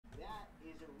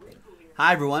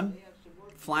Hi everyone,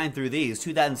 flying through these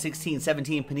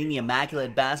 2016-17 Panini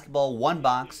Immaculate Basketball 1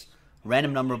 box,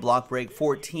 random number block break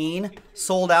 14,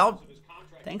 sold out.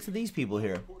 Thanks to these people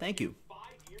here. Thank you.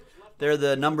 There are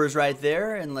the numbers right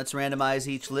there, and let's randomize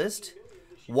each list.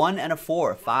 1 and a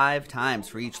 4, 5 times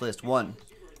for each list. 1,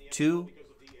 2,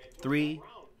 3,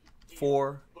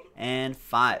 4, and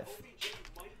 5.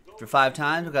 After 5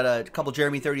 times, we've got a couple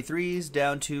Jeremy 33s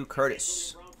down to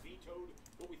Curtis.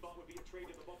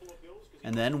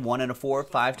 And then 1 and a 4,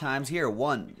 5 times here.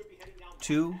 1,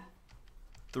 2,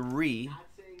 3,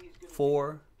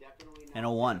 4, and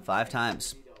a 1. 5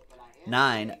 times.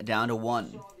 9 down to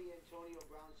 1.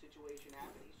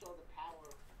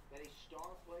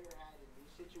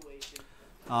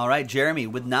 All right, Jeremy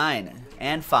with 9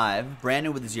 and 5.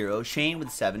 Brandon with 0. Shane with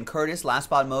 7. Curtis, Last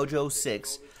Spot Mojo,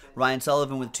 6. Ryan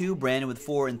Sullivan with 2. Brandon with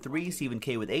 4 and 3. Stephen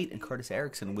K with 8. And Curtis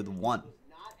Erickson with 1.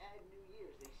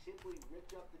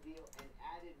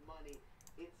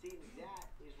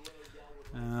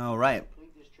 All right.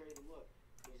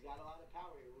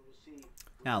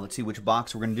 Now let's see which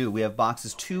box we're going to do. We have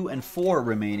boxes 2 and 4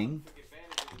 remaining.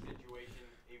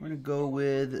 We're going to go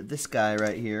with this guy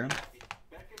right here.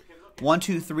 1,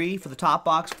 2, 3 for the top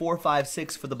box. 4, 5,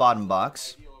 6 for the bottom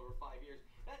box.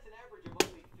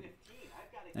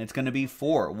 And it's going to be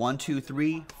 4. 1, 2,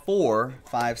 3, 4,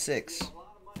 5, 6.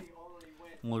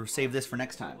 And we'll save this for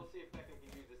next time.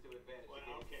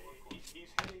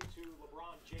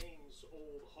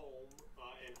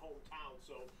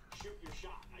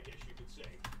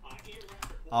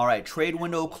 All right, trade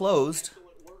window closed.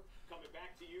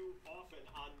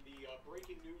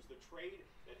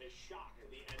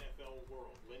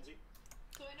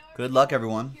 Good luck,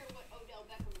 everyone.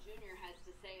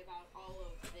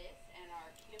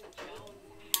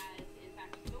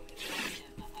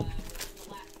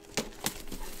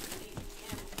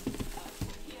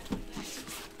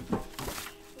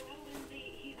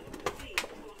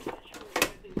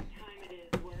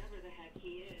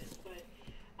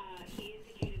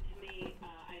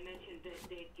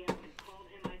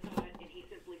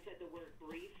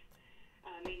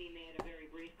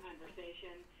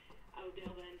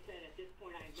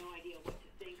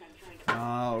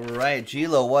 All right,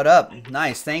 Gilo, what up?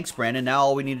 Nice, thanks, Brandon. Now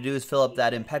all we need to do is fill up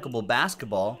that impeccable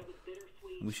basketball.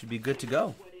 We should be good to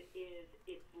go.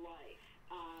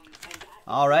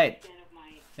 All right,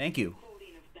 thank you.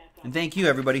 And thank you,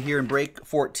 everybody, here in break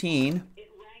 14.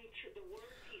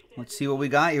 Let's see what we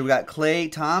got here. We got Clay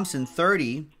Thompson,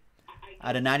 30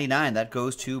 out of 99. That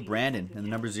goes to Brandon, and the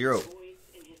number 0.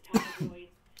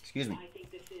 Excuse me.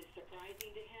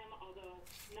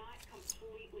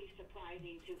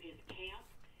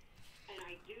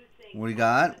 What do we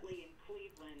got?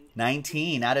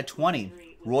 19 out of 20.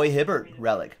 Roy Hibbert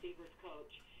relic.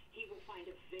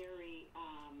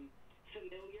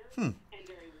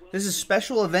 This is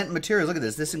special event materials. Look at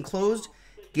this. This enclosed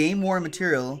game worn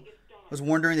material was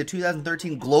worn during the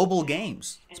 2013 Global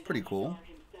Games. It's pretty cool.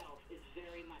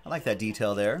 I like that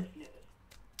detail there.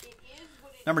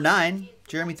 Number 9,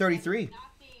 Jeremy 33.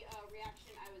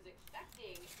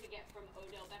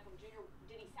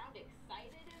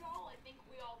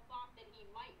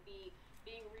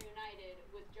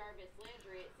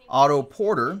 Otto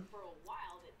Porter,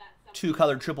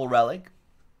 2-color triple relic.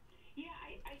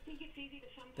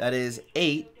 That is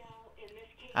 8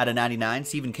 out of 99.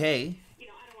 Stephen K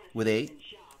with 8.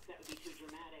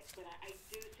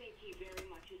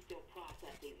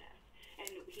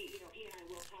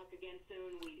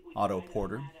 Otto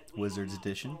Porter, Wizards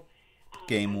edition.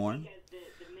 Game worn.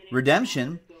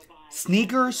 Redemption.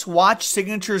 Sneaker Swatch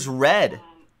Signatures Red.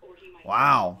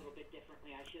 Wow.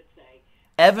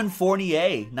 Evan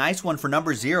Fournier, nice one for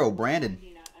number 0, Brandon.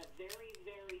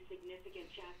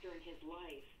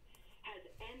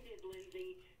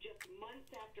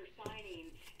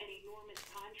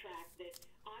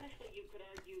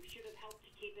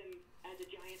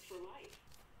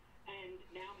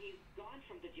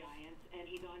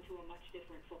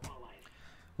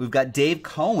 We've got Dave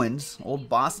Cohen's, old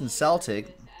Boston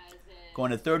Celtic, going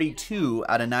to 32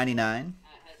 out of 99.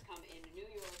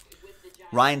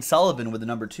 Ryan Sullivan with the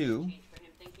number 2.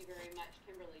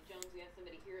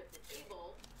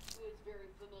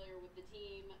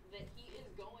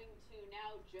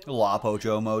 Lapo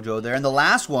Joe Mojo there. And the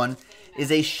last one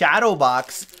is a shadow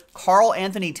box Karl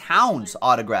Anthony Towns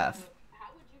autograph.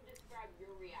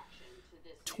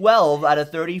 12 out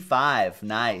of 35.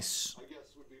 Nice.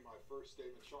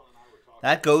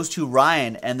 That goes to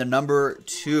Ryan and the number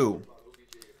 2.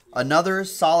 Another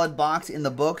solid box in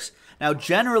the books. Now,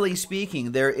 generally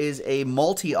speaking, there is a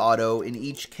multi-auto in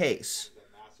each case.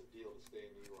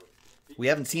 We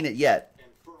haven't seen it yet.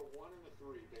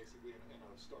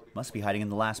 Must be hiding in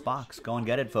the last box. Go and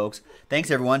get it, folks. Thanks,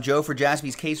 everyone. Joe for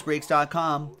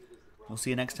JaspysCaseBreaks.com. We'll see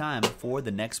you next time for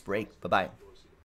the next break. Bye-bye.